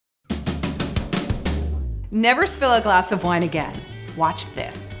Never spill a glass of wine again. Watch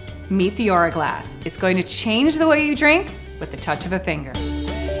this. Meet the Auraglass. It's going to change the way you drink with the touch of a finger.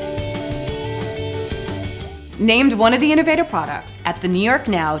 Named one of the innovative products at the New York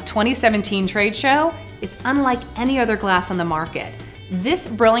Now 2017 trade show, it's unlike any other glass on the market. This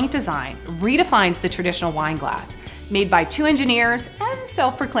brilliant design redefines the traditional wine glass. Made by two engineers and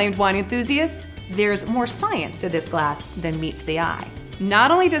self-proclaimed wine enthusiasts, there's more science to this glass than meets the eye.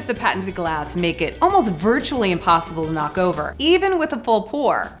 Not only does the patented glass make it almost virtually impossible to knock over, even with a full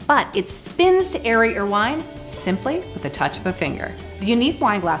pour, but it spins to aerate your wine simply with the touch of a finger. The unique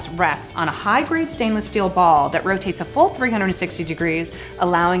wine glass rests on a high-grade stainless steel ball that rotates a full 360 degrees,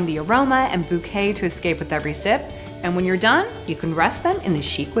 allowing the aroma and bouquet to escape with every sip. And when you're done, you can rest them in the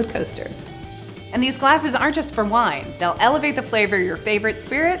chic wood coasters. And these glasses aren't just for wine. They'll elevate the flavor of your favorite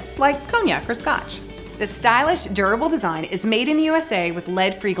spirits like cognac or scotch. The stylish, durable design is made in the USA with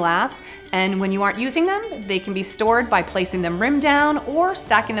lead-free glass, and when you aren't using them, they can be stored by placing them rim down or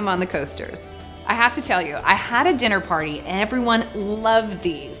stacking them on the coasters. I have to tell you, I had a dinner party and everyone loved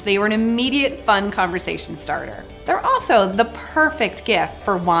these. They were an immediate fun conversation starter. They're also the perfect gift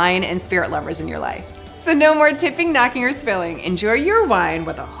for wine and spirit lovers in your life. So no more tipping, knocking, or spilling. Enjoy your wine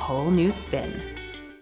with a whole new spin.